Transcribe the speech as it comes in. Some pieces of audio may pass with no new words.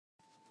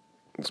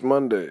It's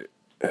Monday.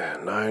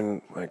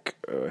 9, I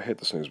hit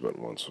the snooze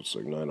button once, so it's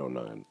like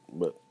 9:09.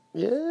 But,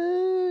 yay,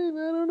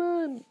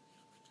 9:09.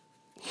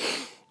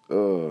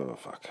 Oh,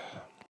 fuck.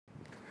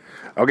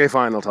 Okay,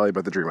 fine, I'll tell you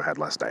about the dream I had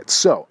last night.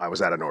 So, I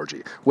was at an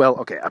orgy. Well,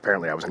 okay,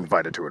 apparently I was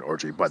invited to an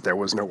orgy, but there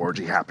was no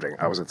orgy happening.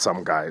 I was at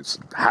some guy's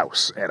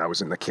house, and I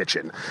was in the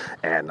kitchen,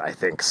 and I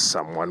think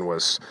some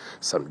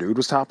dude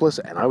was topless,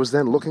 and I was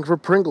then looking for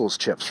Pringles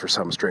chips for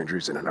some strange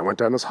reason, and I went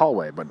down this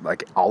hallway, but,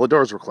 all the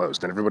doors were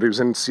closed, and everybody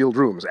was in sealed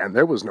rooms, and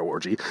there was no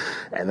orgy,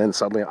 and then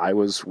suddenly I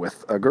was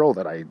with a girl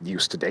that I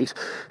used to date,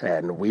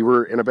 and we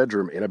were in a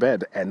bedroom, in a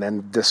bed, and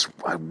then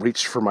I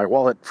reached for my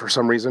wallet for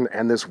some reason,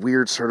 and this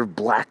weird sort of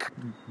black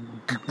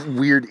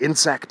weird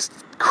insect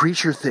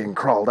creature thing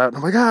crawled out, and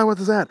I'm like, what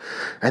is that?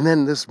 And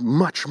then this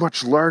much,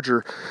 much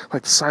larger,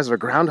 like the size of a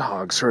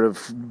groundhog, sort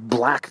of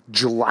black,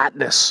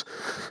 gelatinous,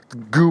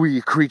 gooey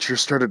creature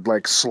started,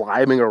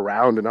 sliming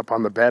around and up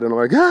on the bed, and I'm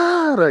like,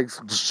 and I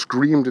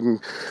screamed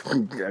and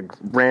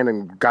ran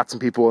and got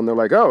some people, and they're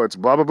like, it's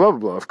blah, blah, blah, blah,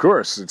 blah, of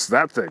course, it's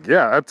that thing,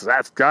 yeah,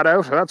 that's got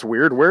out, that's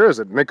weird, where is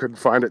it? And they couldn't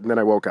find it, and then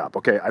I woke up.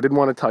 Okay, I didn't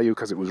want to tell you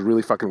because it was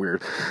really fucking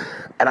weird,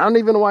 and I don't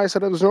even know why I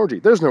said it was an orgy.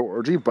 There's no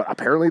orgy, but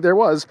apparently there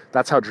was.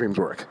 That's how dreams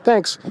work.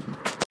 Thanks.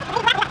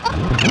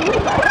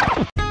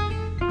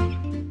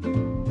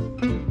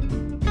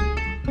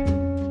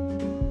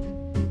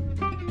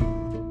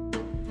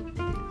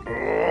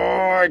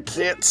 I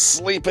can't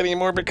sleep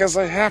anymore because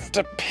I have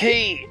to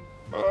pee.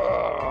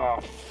 Oh,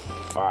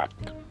 fuck.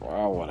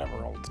 Well, whatever,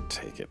 I'll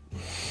take it.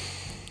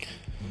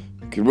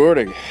 Good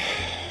morning.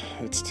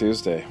 It's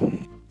Tuesday.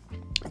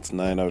 It's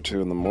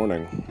 9:02 in the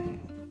morning.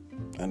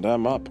 And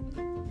I'm up.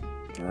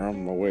 Or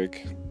I'm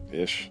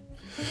awake-ish.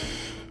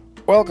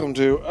 Welcome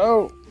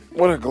to,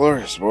 what a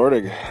glorious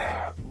morning.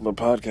 The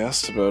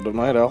podcast about a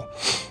night owl.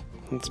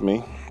 It's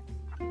me.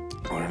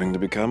 Learning to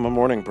become a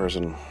morning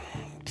person.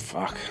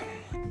 Fuck.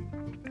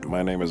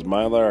 My name is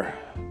Mylar,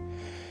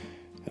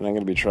 and I'm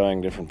going to be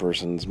trying different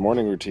persons'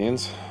 morning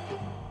routines,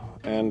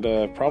 and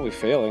probably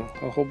failing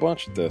a whole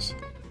bunch at this.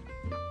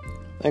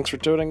 Thanks for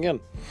tuning in.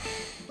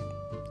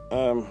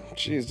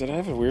 Did I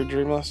have a weird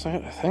dream last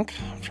night? I'm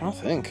trying to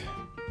think.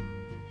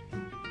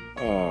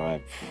 Oh,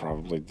 I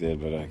probably did,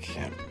 but I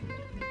can't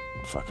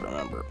fucking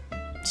remember.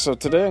 So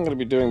today I'm going to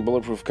be doing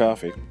bulletproof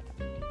coffee,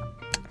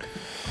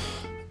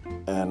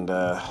 and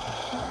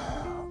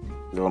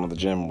going to the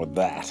gym with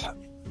that.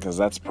 Because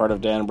that's part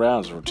of Dan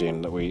Brown's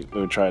routine that we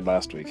tried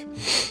last week.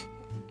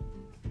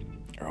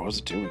 Or was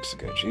it 2 weeks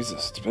ago?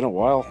 Jesus, it's been a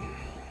while.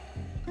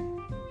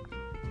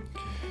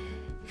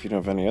 If you know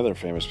of any other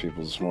famous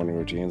people's morning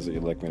routines that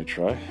you'd like me to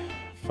try,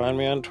 find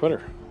me on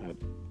Twitter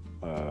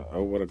at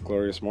what a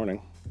glorious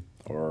morning,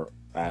 or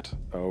at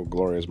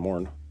glorious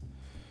morn.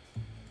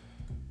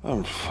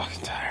 I'm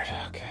fucking tired.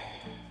 Okay.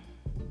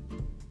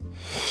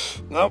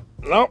 Nope.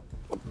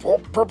 The whole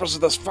purpose of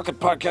this fucking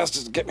podcast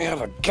is to get me out of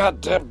the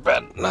goddamn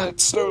bed. And I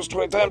snooze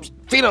 20 times,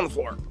 feet on the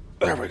floor.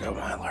 There we go,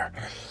 Mylar.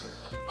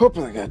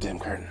 Open the goddamn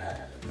curtain.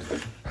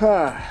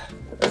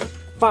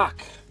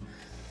 Fuck.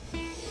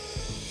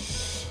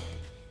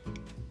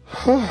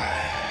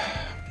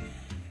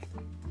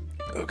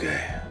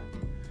 Okay.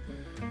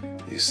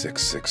 You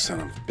 6'6" son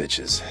of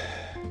bitches.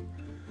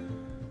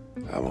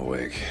 I'm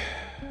awake.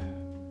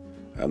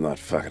 I'm not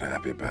fucking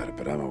happy about it,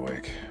 but I'm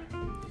awake.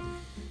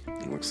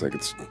 It looks like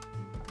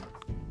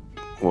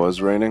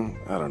was raining?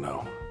 I don't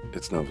know.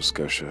 It's Nova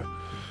Scotia.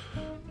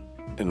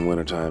 In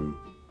wintertime,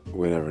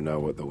 we never know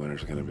what the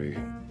winter's going to be.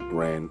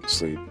 Rain,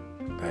 sleet,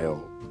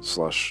 hail,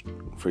 slush,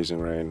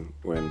 freezing rain,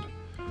 wind,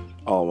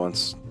 all at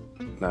once,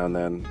 now and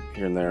then,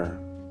 here and there.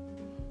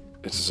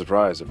 It's a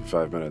surprise every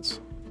 5 minutes.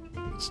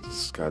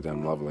 It's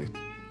goddamn lovely.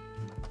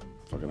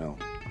 Fucking hell.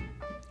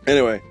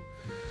 Anyway,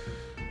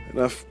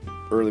 enough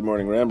early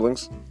morning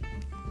ramblings.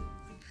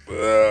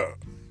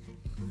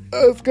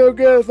 Let's go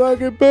get a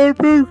fucking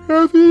bulletproof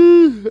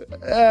coffee.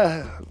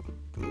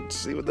 Let's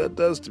see what that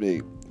does to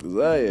me. Because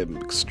I am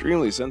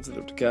extremely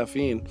sensitive to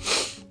caffeine.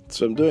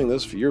 So I'm doing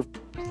this for your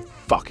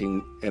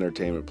fucking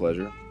entertainment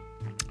pleasure.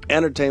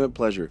 Entertainment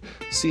pleasure.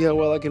 See how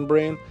well I can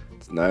brain?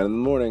 It's 9 in the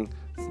morning.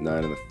 It's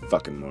 9 in the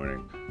fucking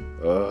morning.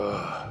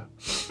 Ugh.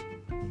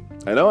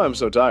 I know I'm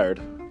so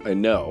tired. I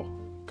know.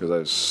 Because I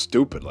was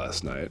stupid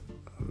last night.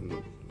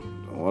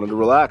 I wanted to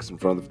relax in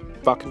front of the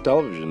fucking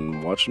television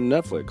and watch some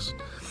Netflix.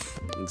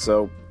 And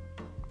so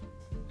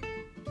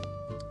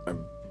I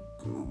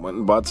went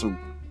and bought some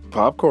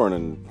popcorn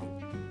and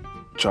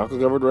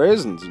chocolate-covered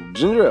raisins and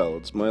ginger ale.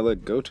 It's my,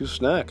 go-to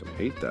snack. I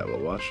hate that while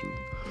watching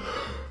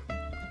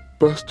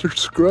Buster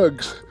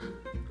Scruggs,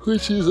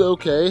 which is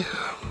okay.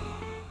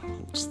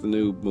 It's the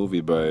new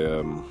movie by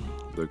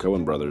the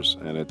Coen brothers,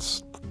 and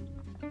it's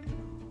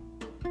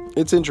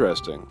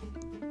interesting.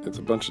 It's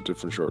a bunch of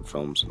different short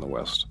films in the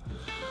West.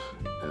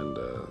 And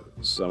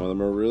some of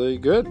them are really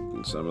good,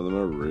 and some of them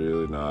are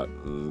really not.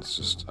 And it's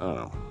just, I don't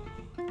know.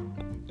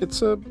 I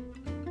don't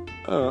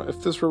know,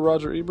 if this were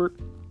Roger Ebert,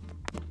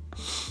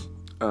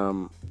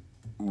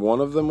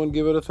 one of them would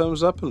give it a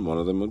thumbs up, and one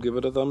of them would give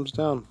it a thumbs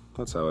down.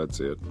 That's how I'd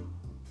see it.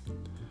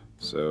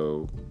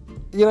 So,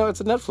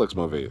 it's a Netflix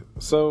movie.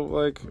 So,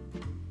 like,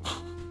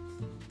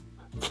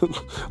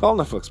 all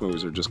Netflix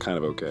movies are just kind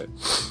of okay.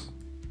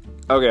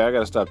 Okay, I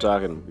gotta stop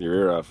talking your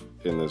ear off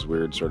in this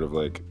weird sort of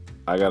like,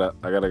 I gotta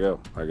go.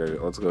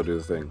 Let's go do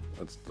the thing.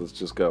 Let's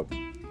just go.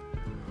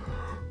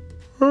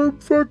 I'm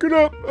fucking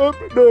up. No,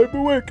 I'm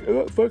awake. I'm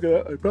not fucking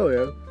up. I probably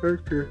am.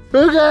 Okay.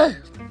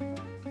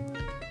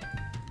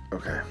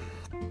 Okay.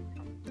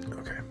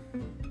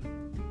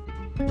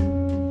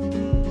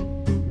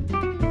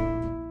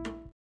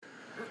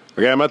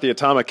 Okay, I'm at the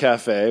Atomic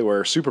Cafe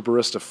where Super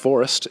Barista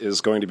Forrest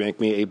is going to make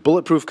me a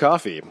bulletproof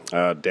coffee.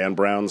 Dan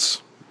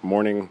Brown's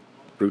morning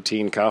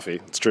routine coffee.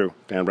 It's true.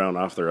 Dan Brown,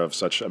 author of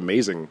such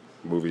amazing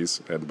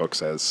movies and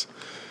books as...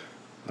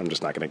 I'm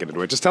just not going to get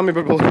into it. Just tell me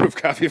about bulletproof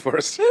coffee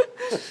first.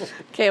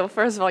 Okay, well,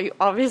 first of all, you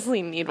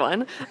obviously need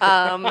one.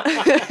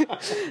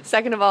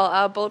 Second of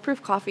all,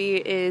 bulletproof coffee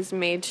is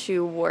made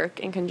to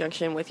work in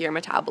conjunction with your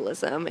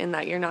metabolism in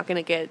that you're not going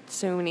to get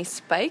so many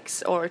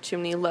spikes or too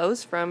many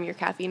lows from your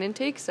caffeine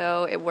intake.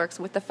 So it works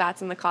with the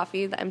fats in the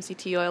coffee, the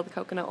MCT oil, the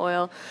coconut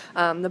oil,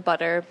 the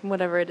butter,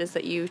 whatever it is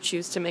that you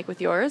choose to make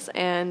with yours.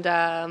 And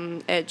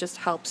it just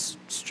helps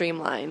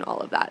streamline all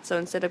of that. So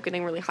instead of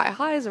getting really high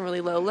highs and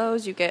really low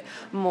lows, you get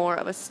more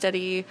of a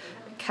steady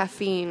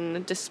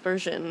caffeine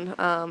dispersion,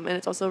 and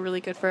it's also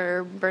really good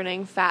for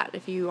burning fat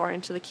if you are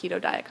into the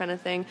keto diet kind of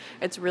thing.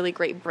 It's really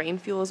great brain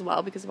fuel as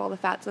well because of all the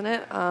fats in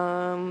it.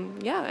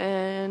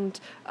 And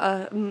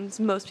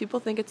most people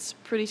think it's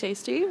pretty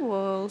tasty.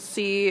 We'll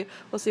see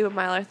what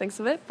Mylar thinks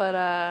of it, but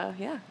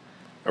yeah.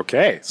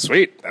 Okay,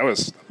 sweet. That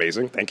was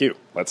amazing. Thank you.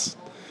 Let's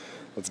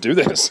do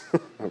this.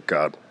 Oh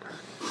God.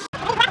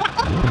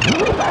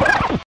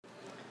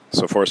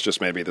 So Forrest just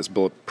made me this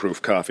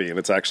bulletproof coffee, and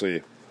it's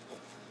actually...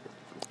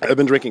 I've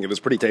been drinking it.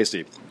 It's pretty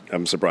tasty.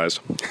 I'm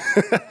surprised.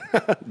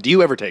 Do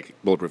you ever take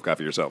bulletproof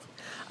coffee yourself?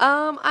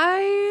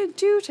 I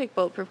do take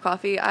bulletproof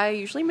coffee. I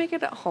usually make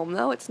it at home,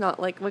 though. It's not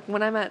like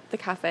when I'm at the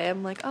cafe,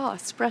 I'm like, oh,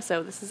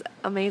 espresso, this is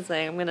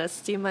amazing. I'm going to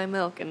steam my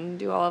milk and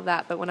do all of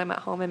that. But when I'm at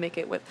home, I make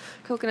it with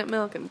coconut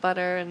milk and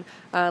butter. And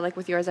like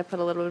with yours, I put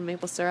a little bit of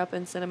maple syrup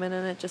and cinnamon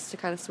in it just to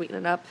kind of sweeten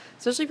it up.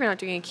 Especially if you're not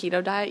doing a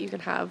keto diet, you can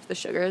have the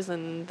sugars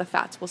and the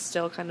fats will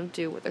still kind of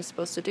do what they're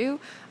supposed to do.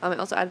 I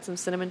also added some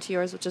cinnamon to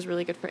yours, which is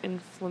really good for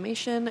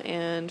inflammation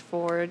and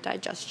for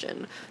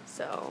digestion.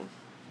 So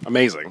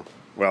amazing.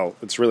 Well,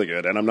 it's really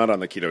good. And I'm not on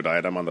the keto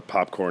diet. I'm on the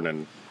popcorn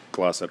and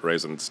Glossette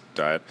raisins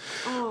diet,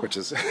 which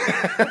is...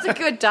 That's a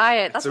good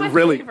diet. That's my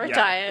favorite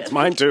diet. It's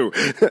mine, too.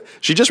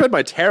 She just read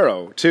my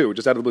tarot, too,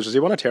 just out of the blue. She said,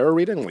 you want a tarot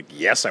reading? I'm like,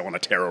 yes, I want a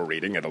tarot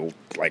reading at,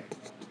 like,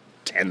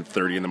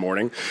 10:30 in the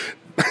morning.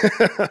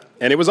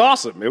 And it was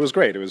awesome. It was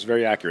great. It was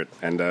very accurate.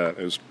 And it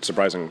was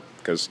surprising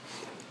because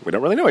we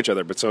don't really know each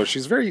other. But so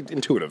she's very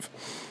intuitive.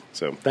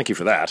 So thank you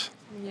for that.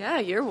 Yeah,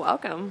 you're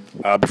welcome.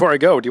 Before I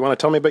go, do you want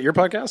to tell me about your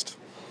podcast?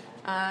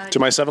 To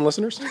my 7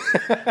 listeners?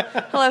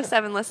 Hello,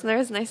 7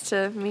 listeners. Nice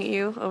to meet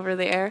you over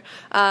the air.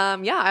 I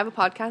have a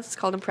podcast. It's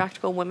called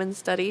Impractical Women's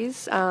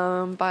Studies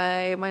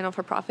by my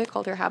not-for-profit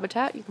called Her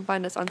Habitat. You can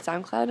find us on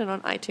SoundCloud and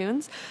on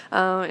iTunes.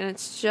 And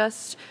it's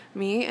just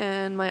me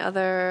and my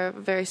other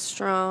very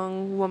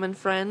strong woman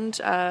friend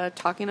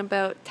talking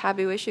about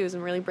taboo issues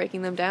and really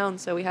breaking them down.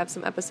 So we have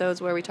some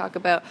episodes where we talk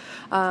about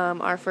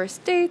our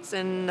first dates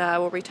and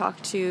where we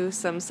talk to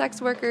some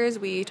sex workers.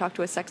 We talk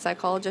to a sex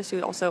psychologist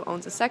who also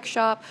owns a sex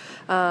shop.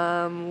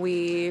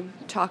 We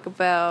talk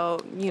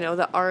about,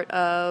 the art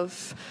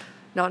of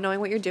not knowing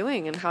what you're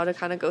doing and how to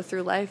kind of go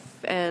through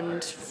life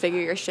and figure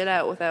your shit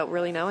out without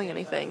really knowing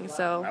anything.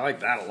 So I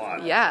like that a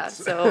lot. Yeah,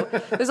 so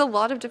there's a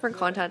lot of different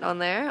content on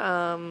there.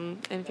 And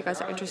if you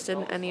guys are interested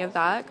in any of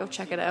that, go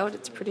check it out.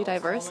 It's pretty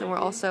diverse, and we're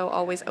also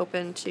always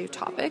open to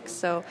topics.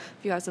 So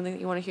if you have something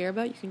that you want to hear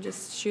about, you can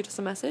just shoot us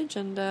a message,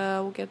 and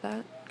we'll get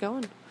that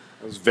going.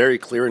 It was very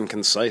clear and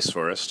concise,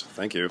 Forrest.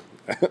 Thank you.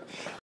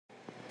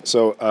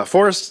 So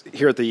Forrest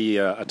here at the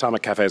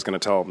Atomic Cafe is going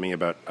to tell me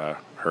about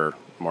her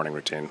morning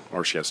routine,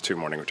 or she has 2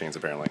 morning routines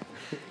apparently.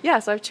 Yeah,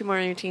 so I have 2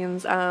 morning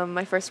routines.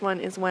 My first one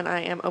is when I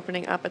am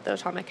opening up at the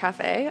Atomic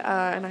Cafe,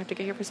 and I have to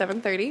get here for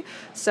 7:30.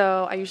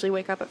 So I usually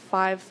wake up at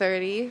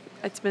 5:30.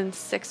 It's been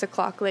 6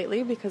 o'clock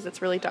lately because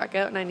it's really dark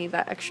out and I need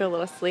that extra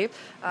little sleep.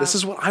 This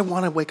is what I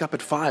want to wake up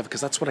at 5 because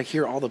that's what I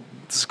hear all the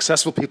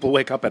successful people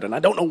wake up at, and I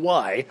don't know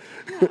why.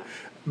 Yeah.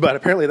 But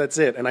apparently that's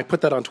it. And I put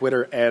that on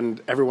Twitter,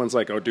 and everyone's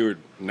like, oh, dude,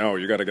 no,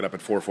 you got to get up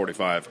at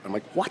 4:45. I'm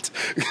like, what?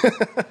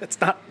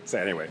 It's not. So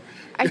anyway.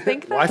 I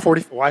think that...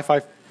 Why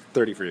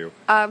 5:30 for you?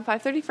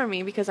 5:30 for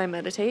me because I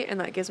meditate,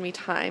 and that gives me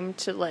time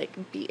to,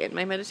 be in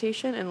my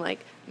meditation and,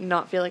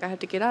 not feel like I have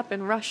to get up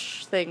and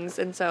rush things.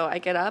 And so I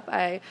get up,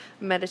 I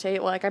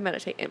meditate. Well, I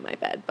meditate in my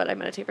bed, but I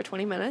meditate for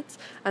 20 minutes.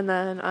 And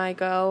then I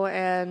go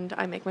and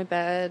I make my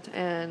bed,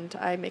 and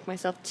I make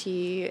myself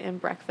tea and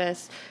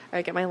breakfast.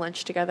 I get my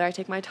lunch together. I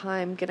take my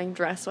time getting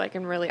dressed so I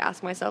can really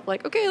ask myself,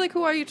 okay,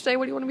 who are you today?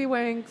 What do you want to be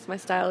wearing? Because my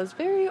style is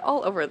very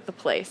all over the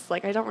place.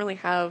 I don't really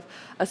have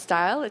a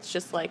style. It's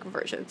just,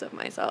 versions of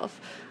myself.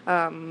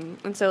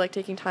 And so,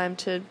 taking time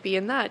to be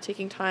in that,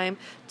 taking time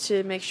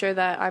to make sure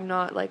that I'm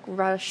not,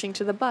 rushing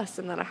to the the bus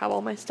and that I have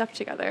all my stuff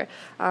together.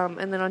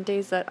 And then on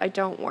days that I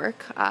don't work,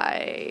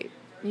 I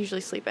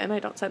usually sleep in. I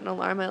don't set an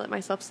alarm. I let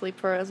myself sleep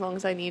for as long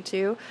as I need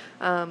to.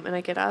 And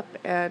I get up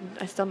and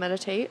I still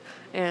meditate.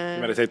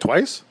 And Meditate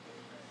twice?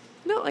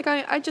 no, like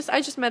I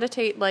just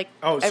meditate like.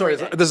 Oh, sorry.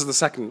 every day. This is the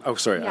second. Oh,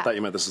 sorry. I Yeah. thought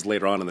you meant this is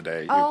later on in the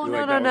day. Oh, You're no,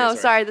 like, no, no. okay,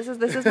 Sorry. This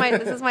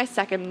is my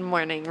second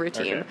morning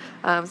routine.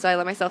 Okay. So I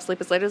let myself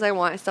sleep as late as I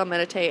want. I still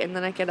meditate, and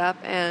then I get up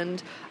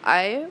and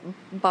I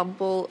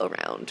bumble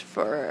around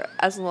for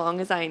as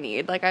long as I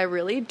need. Like, I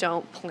really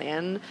don't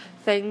plan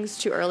things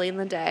too early in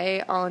the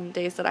day on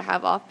days that I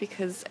have off,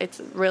 because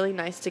it's really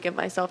nice to give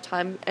myself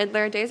time. And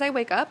there are days I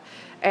wake up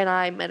and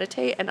I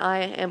meditate and I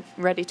am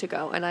ready to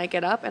go, and I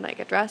get up and I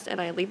get dressed and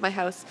I leave my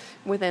house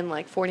within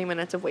like 40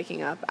 minutes of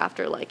waking up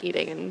after like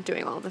eating and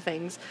doing all the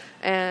things,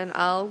 and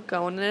I'll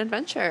go on an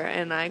adventure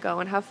and I go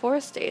and have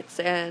forest dates,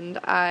 and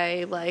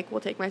I like will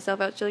take myself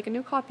out to like a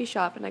new coffee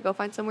shop and I go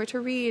find somewhere to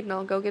read, and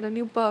I'll go get a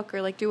new book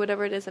or like do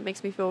whatever it is that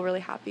makes me feel really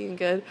happy and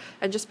good,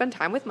 and just spend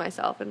time with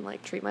myself and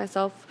like treat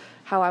myself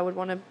how I would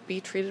want to be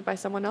treated by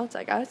someone else,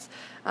 I guess.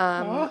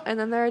 And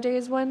then there are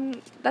days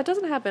when that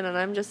doesn't happen and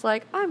I'm just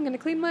like, I'm going to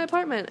clean my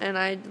apartment, and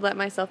I let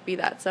myself be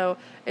that. So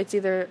it's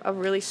either a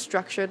really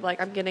structured, like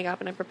I'm getting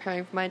up and I'm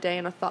preparing for my day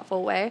in a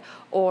thoughtful way,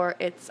 or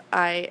it's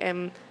I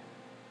am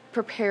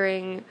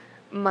preparing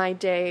my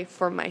day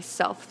for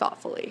myself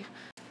thoughtfully.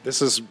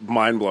 This is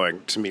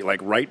mind-blowing to me.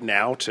 Like right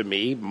now, to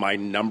me, the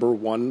number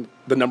one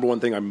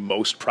thing I'm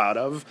most proud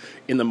of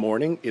in the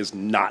morning is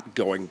not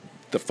going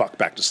the fuck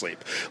back to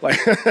sleep. Like,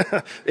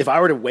 if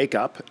I were to wake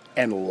up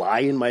and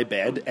lie in my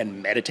bed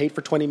and meditate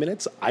for 20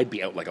 minutes, I'd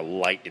be out like a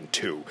light in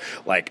 2.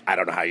 Like, I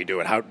don't know how you do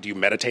it. How do you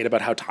meditate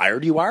about how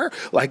tired you are?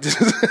 Like, this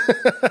is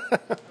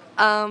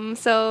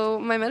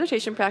So my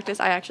meditation practice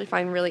I actually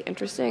find really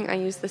interesting. I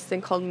use this thing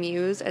called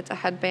Muse. It's a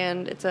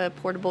headband. It's a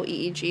portable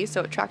EEG,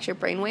 so it tracks your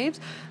brain waves.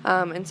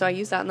 And so I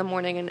use that in the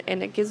morning,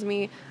 and it gives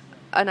me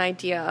an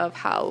idea of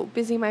how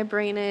busy my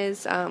brain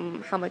is,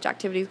 how much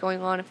activity is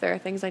going on, if there are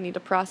things I need to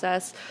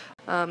process.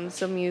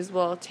 So Muse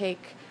will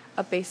take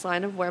a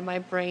baseline of where my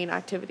brain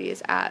activity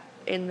is at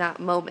in that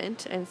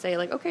moment and say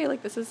like, okay,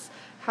 like this is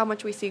how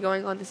much we see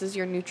going on. This is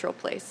your neutral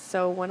place.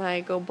 So when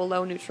I go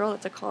below neutral,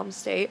 that's a calm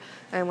state.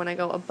 And when I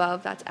go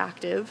above, that's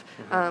active.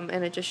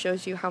 And it just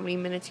shows you how many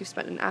minutes you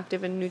spent in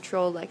active and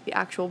neutral, like the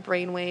actual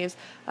brain waves.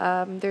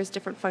 There's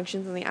different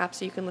functions in the app,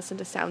 so you can listen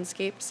to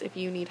soundscapes if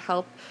you need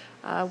help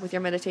with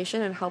your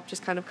meditation and help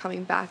just kind of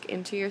coming back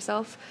into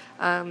yourself.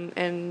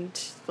 And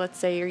let's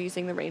say you're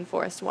using the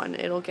rainforest one,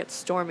 it'll get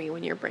stormy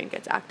when your brain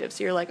gets active.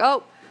 So you're like,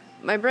 oh,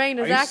 my brain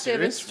is Are you active.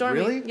 serious? It's stormy.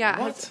 Really? Yeah,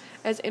 What?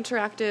 as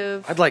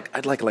interactive. I'd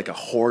like a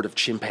horde of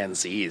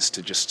chimpanzees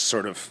to just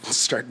sort of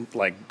start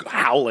like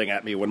howling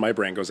at me when my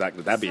brain goes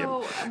active. That'd be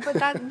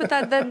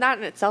Then that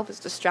in itself is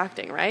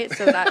distracting, right?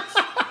 So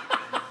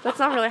that's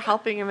not really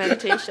helping your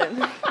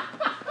meditation.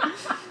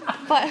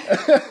 But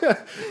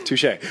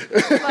touche.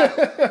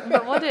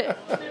 but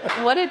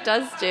what it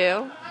does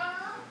do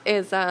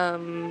is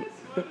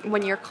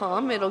when you're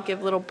calm, it'll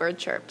give little bird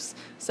chirps.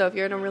 So if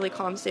you're in a really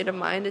calm state of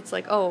mind, it's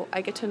like, oh, I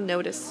get to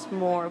notice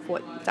more of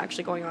what's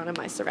actually going on in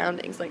my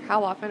surroundings. Like,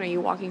 how often are you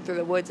walking through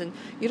the woods and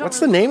you don't? What's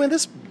the name of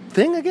this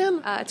thing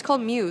again? It's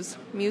called Muse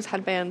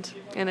headband,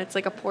 and it's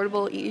like a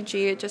portable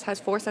EEG. It just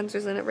has 4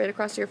 sensors in it right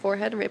across your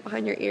forehead and right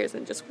behind your ears,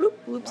 and just whoop,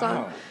 loops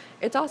on.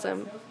 It's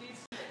awesome.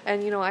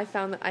 And, I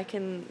found that I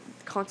can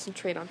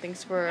concentrate on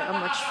things for a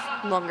much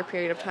longer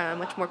period of time. I'm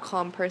a much more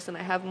calm person.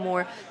 I have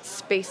more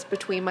space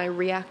between my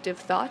reactive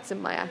thoughts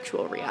and my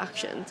actual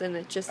reactions. And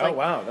it's just like... Oh,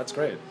 wow, that's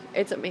great.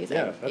 It's amazing.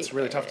 Yeah, that's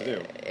really tough to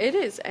do. It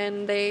is.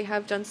 And they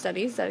have done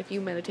studies that if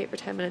you meditate for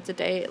 10 minutes a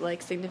day, it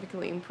like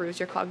significantly improves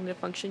your cognitive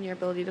function, your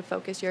ability to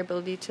focus, your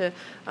ability to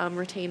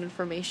retain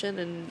information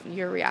and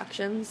your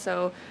reactions.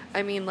 So,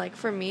 I mean, like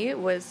for me, it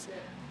was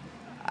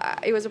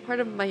a part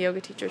of my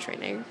yoga teacher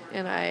training,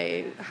 and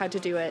I had to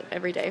do it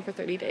every day for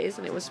 30 days,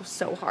 and it was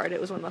so hard. It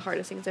was one of the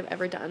hardest things I've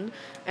ever done.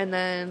 And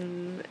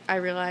then I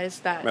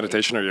realized that...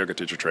 Meditation or yoga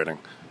teacher training?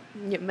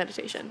 Yeah,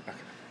 meditation. Okay.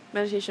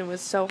 Meditation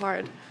was so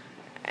hard.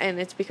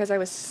 And it's because I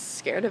was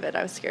scared of it.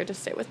 I was scared to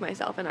sit with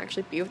myself and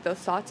actually be with those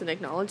thoughts and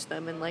acknowledge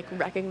them and like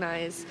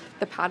recognize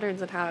the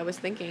patterns and how I was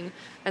thinking.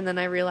 And then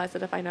I realized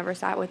that if I never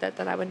sat with it,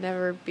 that I would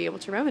never be able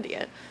to remedy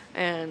it.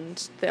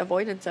 And the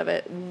avoidance of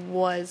it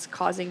was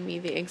causing me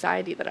the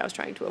anxiety that I was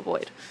trying to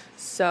avoid.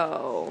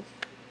 So,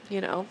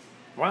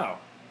 Wow.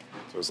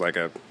 So it was like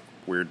a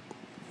weird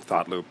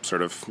thought loop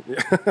sort of.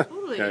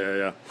 Totally.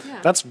 Yeah.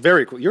 That's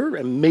very cool. You're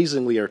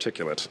amazingly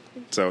articulate.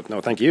 So,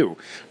 no, thank you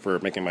for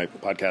making my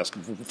podcast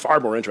far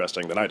more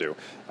interesting than I do,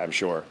 I'm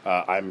sure.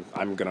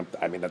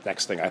 The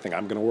next thing I think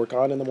I'm going to work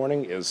on in the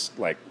morning is,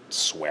 like,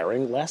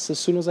 swearing less as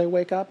soon as I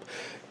wake up.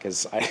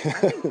 Because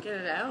Get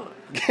it out.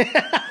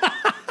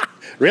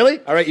 Really?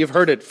 All right, you've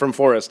heard it from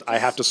Forrest. I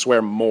have to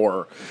swear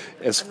more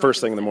as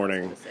first thing in the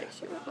morning.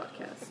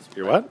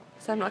 You're what?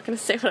 So I'm not going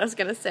to say what I was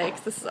going to say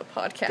because this is a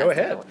podcast. Go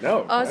ahead.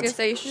 No. I was going to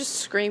say you should just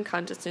scream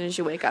cunt as soon as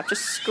you wake up.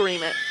 Just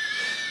scream it.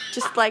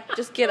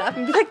 Just get up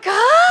and be like,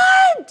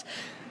 cunt!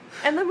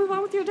 And then move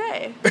on with your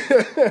day.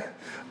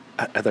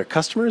 Are there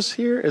customers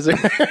here? Is there?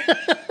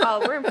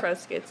 Oh, we're in Pro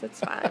Skates. It's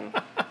fine.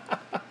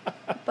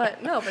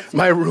 But no, but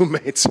My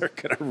roommates are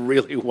going to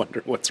really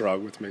wonder what's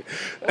wrong with me.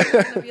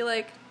 they're gonna be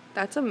like,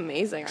 that's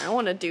amazing. I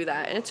want to do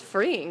that. And it's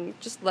freeing.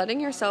 Just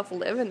letting yourself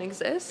live and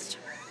exist.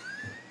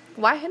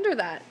 Why hinder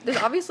that? There's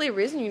obviously a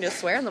reason you just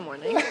swear in the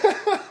morning.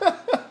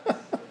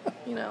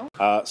 You know?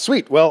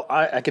 Sweet. Well,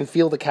 I can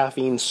feel the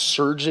caffeine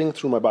surging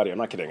through my body. I'm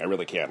not kidding. I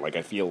really can. Like,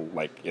 I feel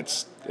like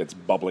it's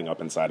bubbling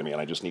up inside of me,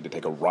 and I just need to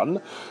take a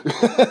run. Going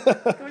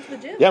to the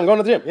gym. Yeah, I'm going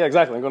to the gym. Yeah,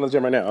 exactly. I'm going to the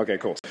gym right now. Okay,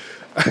 cool.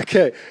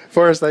 Okay,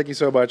 Forrest, thank you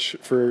so much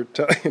for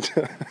telling.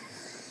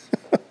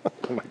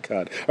 Oh my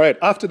God. All right,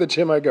 off to the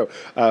gym I go.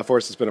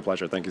 Forrest, it's been a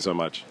pleasure. Thank you so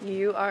much.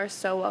 You are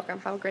so welcome.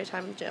 Have a great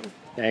time in the gym.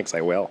 Thanks,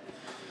 I will.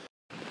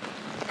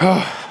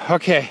 Oh,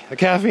 okay, the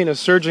caffeine is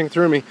surging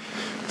through me.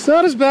 It's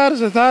not as bad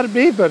as I thought it'd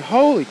be, but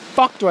holy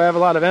fuck do I have a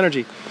lot of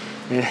energy.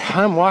 And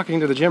I'm walking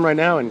to the gym right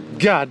now, and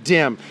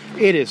goddamn,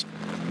 it is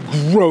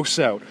gross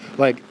out.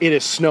 Like, it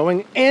is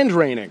snowing and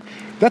raining.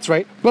 That's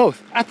right,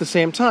 both at the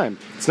same time.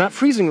 It's not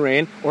freezing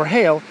rain or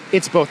hail,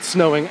 it's both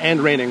snowing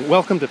and raining.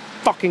 Welcome to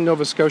fucking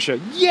Nova Scotia.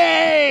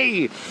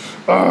 Yay!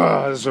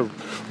 This is a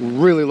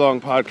really long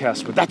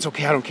podcast, but that's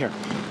okay, I don't care.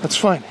 That's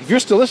fine. If you're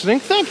still listening,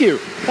 thank you.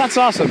 That's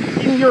awesome.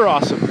 You're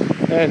awesome.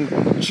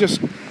 And just,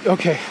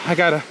 okay, I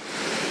gotta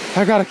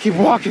keep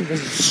walking.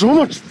 There's so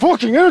much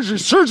fucking energy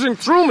surging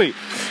through me.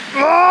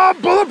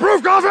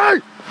 Bulletproof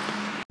coffee!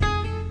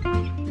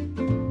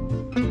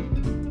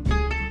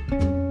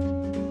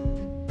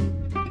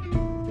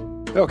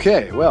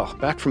 Okay, well,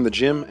 back from the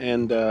gym,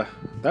 and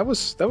that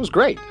was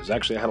great. It was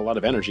actually, I had a lot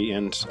of energy,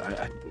 and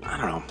I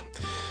don't know.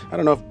 I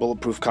don't know if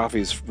bulletproof coffee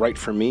is right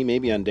for me.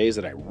 Maybe on days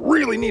that I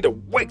really need to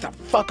wake the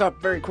fuck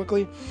up very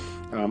quickly.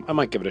 I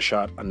might give it a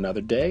shot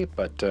another day,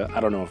 but I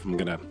don't know if I'm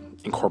going to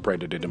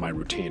incorporate it into my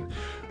routine.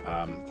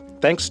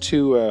 Thanks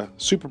to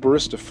Super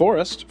Barista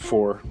Forrest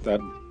for that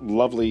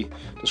lovely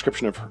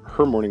description of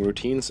her morning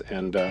routines,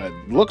 and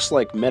it looks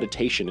like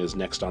meditation is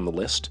next on the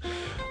list.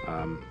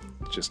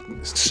 Just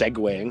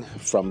segueing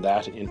from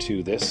that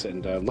into this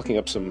and looking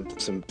up some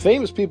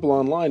famous people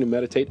online who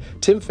meditate.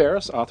 Tim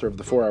Ferriss, author of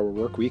The 4-Hour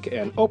Workweek,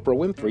 and Oprah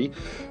Winfrey,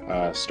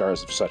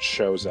 stars of such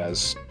shows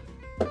as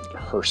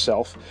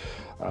herself.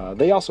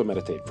 They also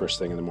meditate first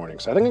thing in the morning.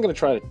 So I think I'm going to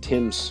try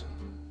Tim's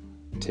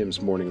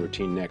morning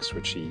routine next,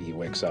 which he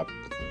wakes up,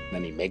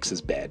 then he makes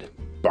his bed,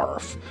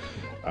 barf,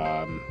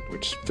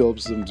 which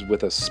fills him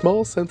with a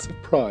small sense of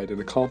pride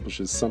and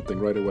accomplishes something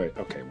right away.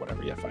 Okay,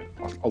 whatever, yeah, fine,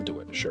 I'll do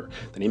it, sure.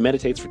 Then he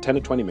meditates for 10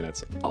 to 20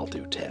 minutes. I'll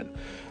do 10.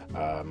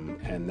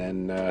 And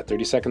then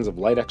 30 seconds of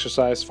light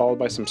exercise, followed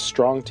by some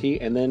strong tea,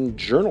 and then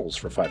journals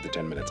for 5 to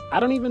 10 minutes. I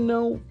don't even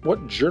know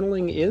what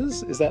journaling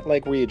is. Is that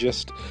like where you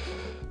just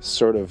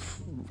sort of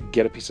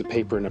get a piece of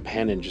paper and a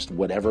pen and just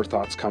whatever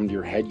thoughts come to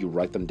your head, you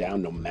write them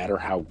down no matter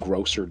how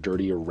gross or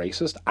dirty or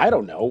racist? I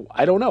don't know.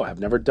 I've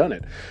never done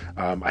it.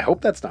 I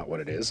hope that's not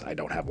what it is. I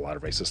don't have a lot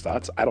of racist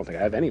thoughts. I don't think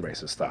I have any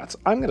racist thoughts.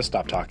 I'm going to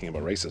stop talking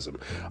about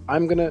racism.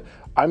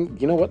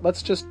 You know what?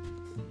 Let's do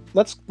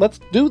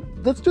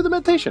the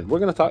meditation. We're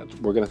going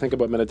to think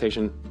about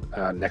meditation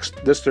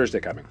this Thursday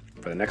coming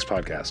for the next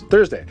podcast.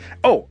 Thursday.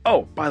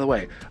 Oh, by the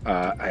way,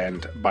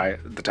 and by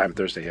the time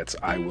Thursday hits,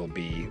 I will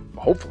be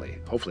hopefully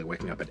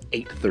waking up at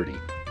 8:30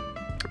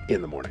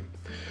 in the morning,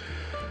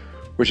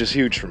 which is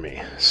huge for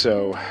me.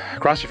 So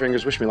cross your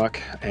fingers, wish me luck,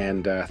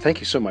 and thank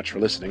you so much for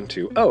listening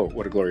to Oh,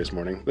 What a Glorious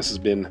Morning. This has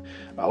been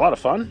a lot of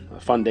fun, a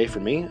fun day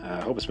for me.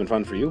 I hope it's been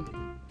fun for you.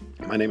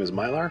 My name is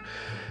Mylar,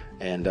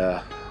 and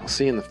I'll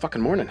see you in the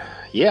fucking morning.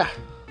 Yeah.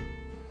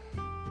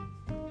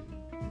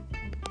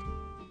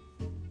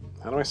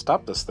 How do I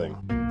stop this thing?